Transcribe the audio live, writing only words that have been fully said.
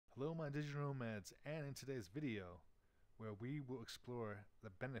Hello my digital nomads, and in today's video where we will explore the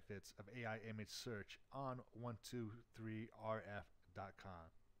benefits of AI image search on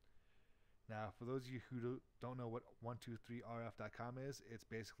 123rf.com. Now for those of you who don't know what 123rf.com is, it's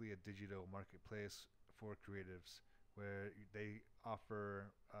basically a digital marketplace for creatives where they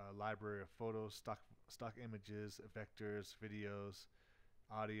offer a library of photos, stock images, vectors, videos,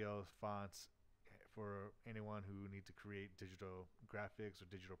 audio, fonts, for anyone who needs to create digital graphics or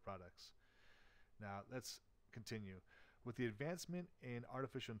digital products. Now, let's continue. With the advancement in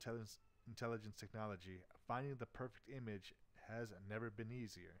artificial intelligence technology, finding the perfect image has never been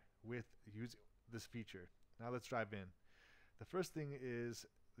easier with using this feature. Now, let's dive in. The first thing is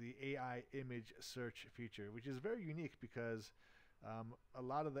the AI image search feature, which is very unique because a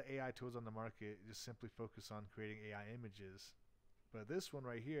lot of the AI tools on the market just simply focus on creating AI images. But this one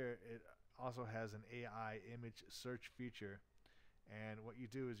right here, it also has an AI image search feature, and what you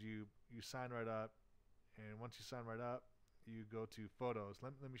do is you sign right up, and once you sign right up, you go to photos.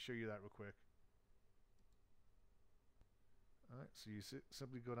 Let me show you that real quick. All right, so you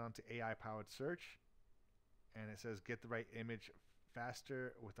simply go down to AI powered search, and it says get the right image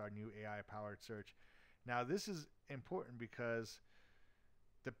faster with our new AI powered search. Now this is important because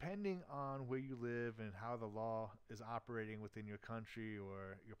depending on where you live and how the law is operating within your country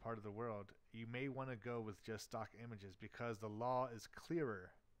or your part of the world, you may want to go with just stock images because the law is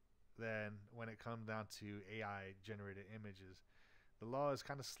clearer than when it comes down to AI generated images. The law is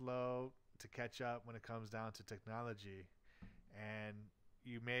kind of slow to catch up when it comes down to technology, and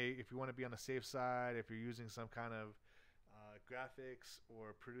you may, if you want to be on the safe side, if you're using some kind of graphics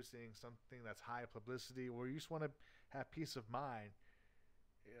or producing something that's high publicity, or you just want to have peace of mind,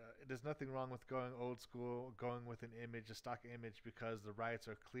 there's nothing wrong with going old school, going with an image, a stock image, because the rights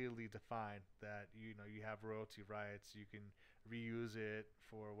are clearly defined. That you have royalty rights, you can reuse it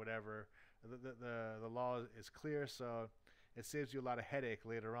for whatever. The law is clear, so it saves you a lot of headache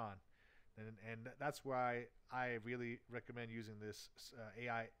later on. And that's why I really recommend using this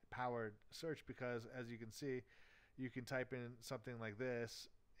AI powered search, because as you can see, you can type in something like this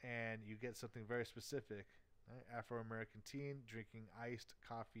and you get something very specific. Afro-American teen drinking iced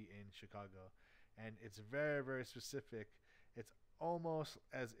coffee in Chicago, and it's very, very specific. It's almost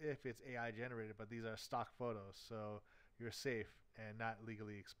as if it's AI generated, but these are stock photos, so you're safe and not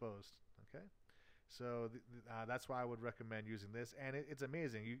legally exposed. Okay, so that's why I would recommend using this, and it's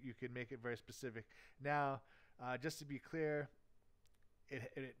amazing. You can make it very specific. Now, just to be clear,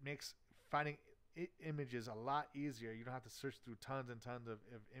 it makes finding images a lot easier. You don't have to search through tons and tons of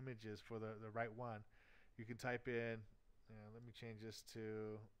images for the right one. You can type in, let me change this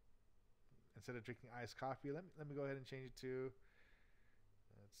to, instead of drinking iced coffee, let me go ahead and change it to,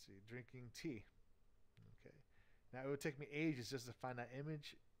 let's see, drinking tea. Okay. Now it would take me ages just to find that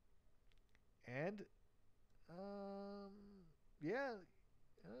image, and yeah,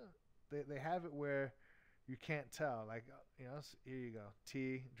 they have it where you can't tell. Like here you go,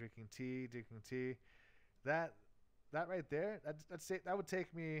 drinking tea. That right there, that would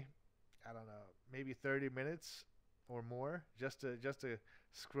take me, I don't know, maybe 30 minutes or more just to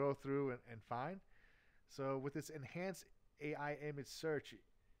scroll through and find. So with this enhanced AI image search,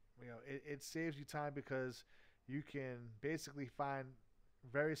 it saves you time because you can basically find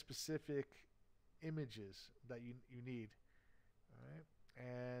very specific images that you need. All right,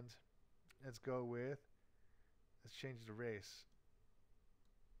 and let's change the race.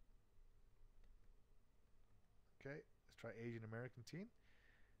 Okay, let's try Asian American teen.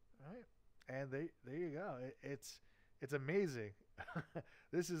 All right, and there you go. It's amazing.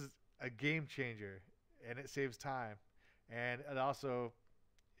 This is a game changer, and it saves time, and it also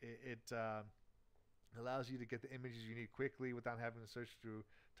it allows you to get the images you need quickly without having to search through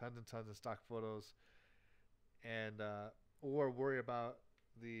tons and tons of stock photos, and or worry about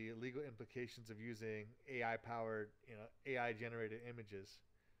the legal implications of using AI powered, AI generated images.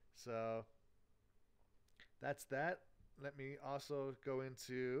 So that's that. Let me also go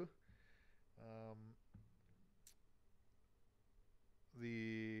into um,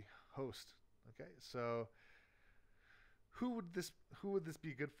 the host. Okay, so who would this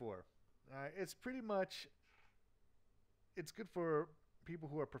be good for? It's pretty much, it's good for people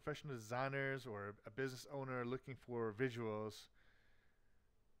who are professional designers or a business owner looking for visuals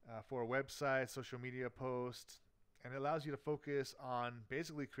for a website, social media post, and it allows you to focus on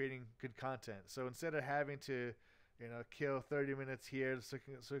basically creating good content. So instead of having to kill 30 minutes here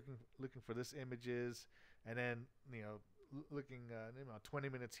looking for this images, and then looking 20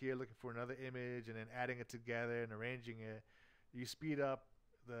 minutes here looking for another image, and then adding it together and arranging it, you speed up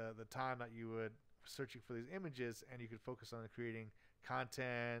the time that you would searching for these images, and you could focus on creating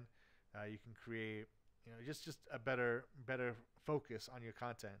content. You can create, just a better focus on your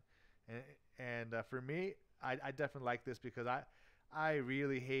content. And for me, I definitely like this because I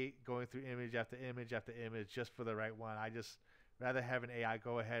really hate going through image after image after image just for the right one. I just rather have an AI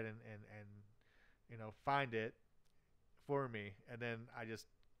go ahead and find it for me, and then I just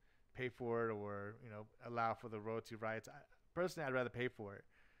pay for it, or allow for the royalty rights. Personally, I'd rather pay for it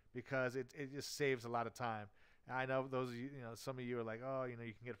because it just saves a lot of time. And I know those of you, some of you are like, oh, you can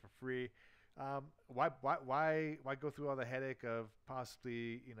get it for free. Why go through all the headache of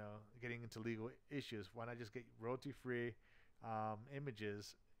possibly getting into legal issues? Why not just get royalty free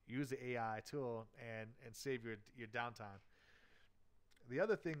images? Use the AI tool and save your downtime. The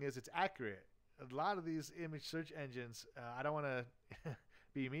other thing is it's accurate. A lot of these image search engines, I don't want to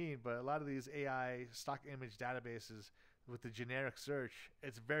be mean, but a lot of these AI stock image databases with the generic search,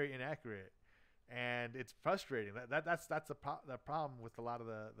 it's very inaccurate, and it's frustrating. That's the problem with a lot of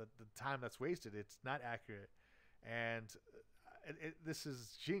the time that's wasted. It's not accurate, and this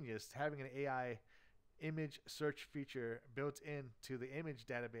is genius, having an AI image search feature built into the image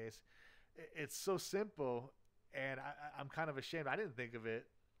database. It's so simple, and I'm kind of ashamed I didn't think of it,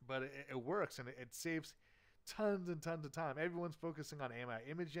 but it works, and it saves tons and tons of time. Everyone's focusing on AI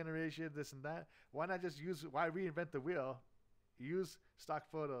image generation, this and that. Why reinvent the wheel? Use stock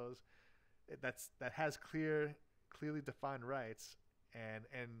photos that has clearly defined rights, and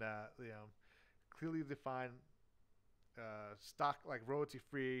clearly defined stock, like royalty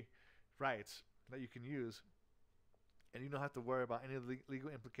free rights that you can use, and you don't have to worry about any legal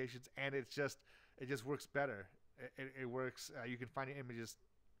implications. And it just works better. It works. You can find your images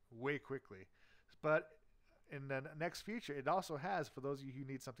way quickly. But in the next feature, it also has, for those of you who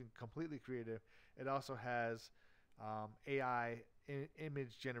need something completely creative, it also has AI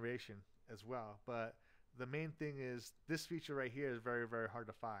image generation as well. But the main thing is this feature right here is very, very hard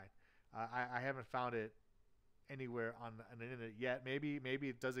to find. I haven't found it anywhere on the internet yet. Maybe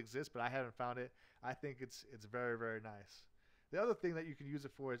it does exist, but I haven't found it. I think it's very, very nice. The other thing that you can use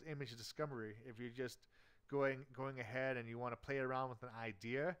it for is image discovery. If you're just going ahead and you want to play around with an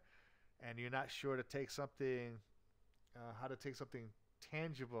idea, and you're not sure to take something, how to take something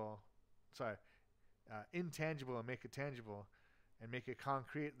intangible and make it tangible and make it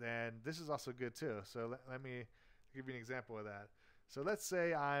concrete, then this is also good too. So let me give you an example of that. So let's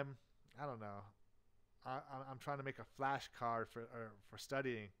say I don't know, I'm trying to make a flashcard for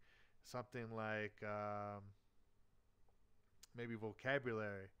studying something like maybe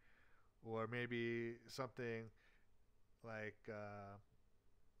vocabulary, or maybe something like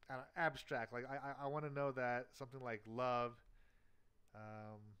abstract. Like I want to know that something like love,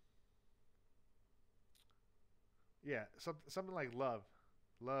 something like love,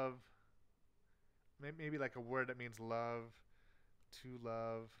 maybe like a word that means love, to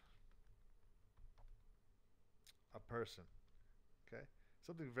love a person. Okay,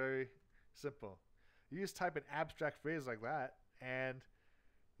 something very simple. You just type an abstract phrase like that, and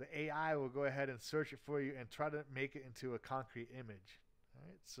the AI will go ahead and search it for you and try to make it into a concrete image. All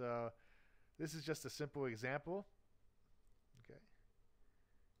right, so this is just a simple example. Okay,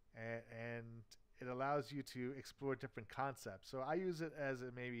 and it allows you to explore different concepts. So I use it as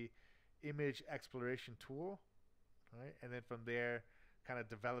a maybe image exploration tool, right? And then from there, kind of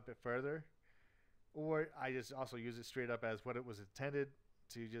develop it further. Or I just also use it straight up as what it was intended,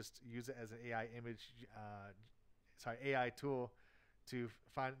 to just use it as an AI tool to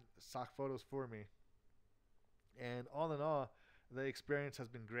find stock photos for me. And all in all, the experience has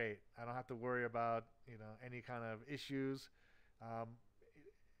been great. I don't have to worry about any kind of issues.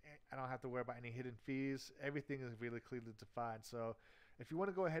 I don't have to worry about any hidden fees. Everything is really clearly defined. So if you want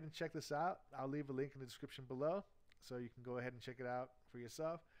to go ahead and check this out, I'll leave a link in the description below, so you can go ahead and check it out for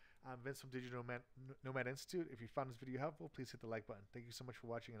yourself. I'm Vince from Digital Nomad Institute. If you found this video helpful, please hit the like button. Thank you so much for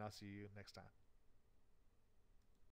watching, and I'll see you next time.